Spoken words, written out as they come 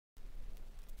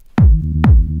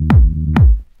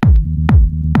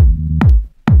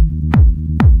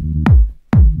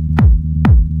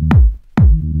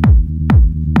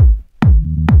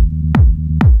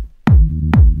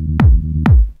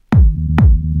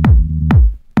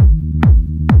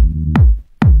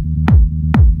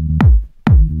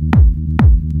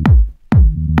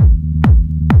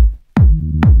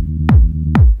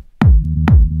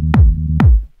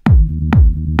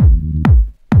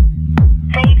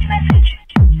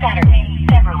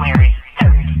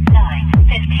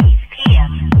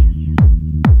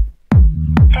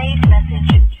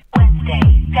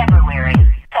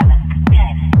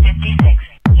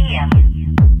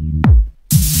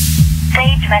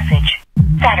message.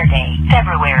 Saturday,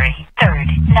 February 3rd,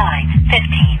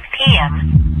 9:15 p.m.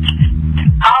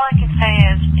 All I can say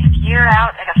is, if you're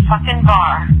out at a fucking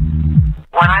bar,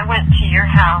 when I went to your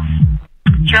house,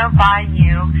 drove by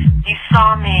you, you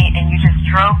saw me and you just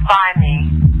drove by me,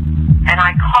 and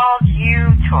I called you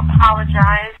to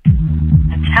apologize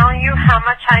and tell you how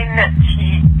much I meant to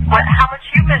you, how much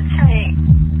you meant to me.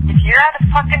 If you're at a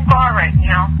fucking bar right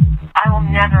now, I will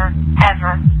never,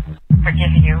 ever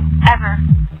forgive you. Ever.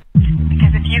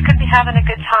 Because if you could be having a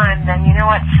good time, then you know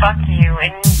what? Fuck you.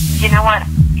 And you know what?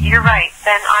 You're right.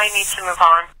 Then I need to move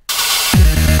on.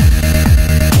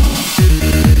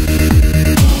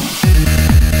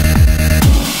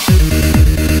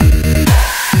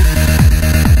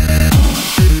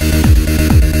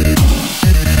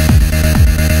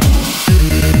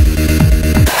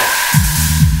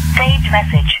 Saved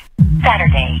message.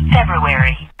 Saturday,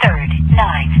 February 3rd,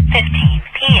 9:15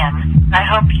 p.m. I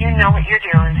hope you know what you're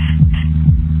doing.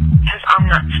 Because I'm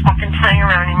not fucking playing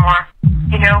around anymore.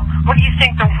 You know, what do you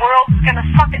think, the world's gonna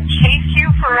fucking chase you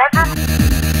forever?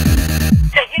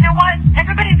 That, you know what,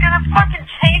 everybody's gonna fucking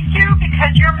chase you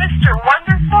because you're Mr.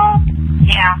 Wonderful?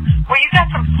 Yeah, well, you got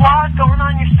some flaws going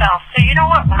on yourself. So you know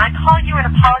what, when I call you and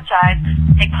apologize,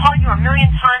 and call you a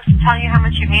million times to tell you how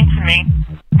much you mean to me,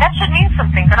 that should mean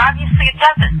something, but obviously it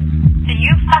doesn't. So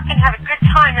you fucking have a good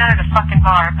time out at a fucking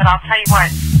bar, but I'll tell you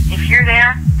what, if you're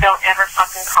there, don't ever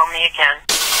fucking call me again.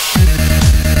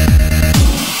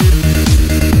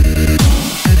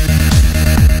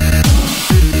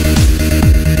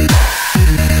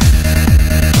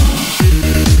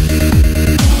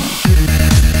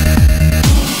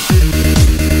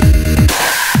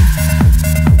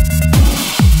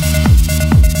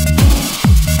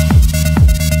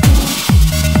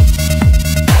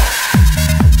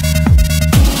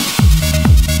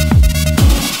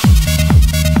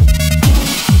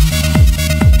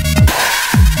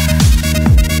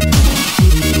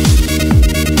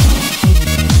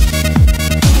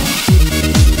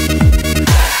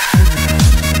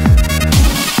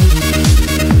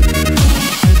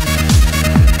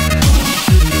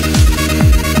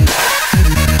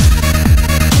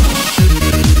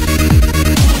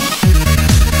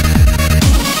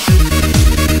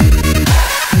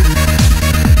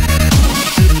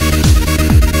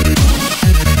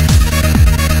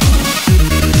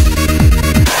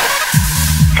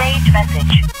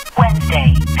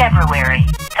 February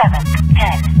 7th,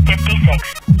 10:56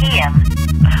 p.m.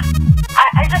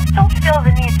 I just still feel the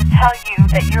need to tell you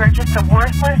that you are just a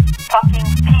worthless fucking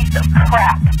piece of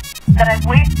crap that I've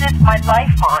wasted my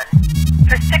life on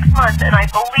for 6 months, and I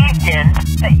believed in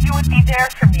that you would be there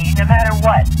for me no matter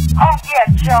what. Oh yeah,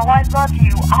 Joe, I love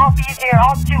you. I'll be there.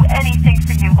 I'll do anything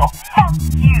for you. Well, fuck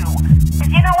you.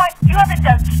 Because you know what? You haven't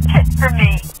done shit for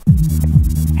me.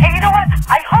 Hey, you know what?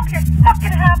 I hope you're fucking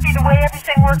happy the way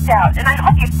everything worked out. And I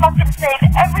hope you fucking saved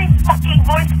every fucking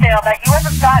voicemail that you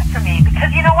ever got from me.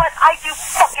 Because you know what? I do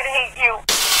fucking hate you.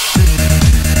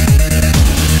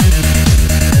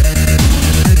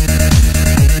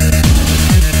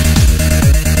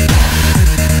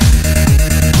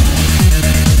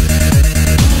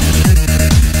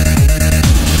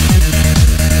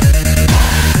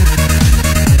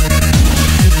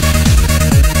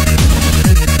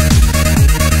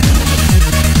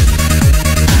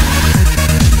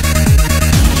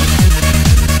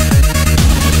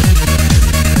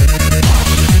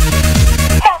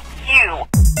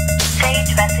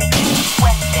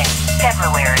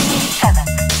 February 7th,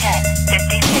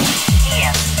 10:56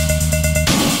 p.m.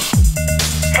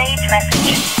 Saved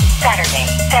message. Saturday,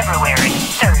 February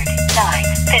 3rd,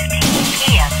 9:15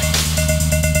 p.m.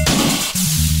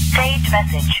 Saved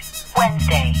message.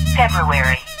 Wednesday,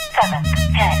 February 7th,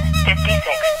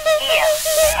 10:56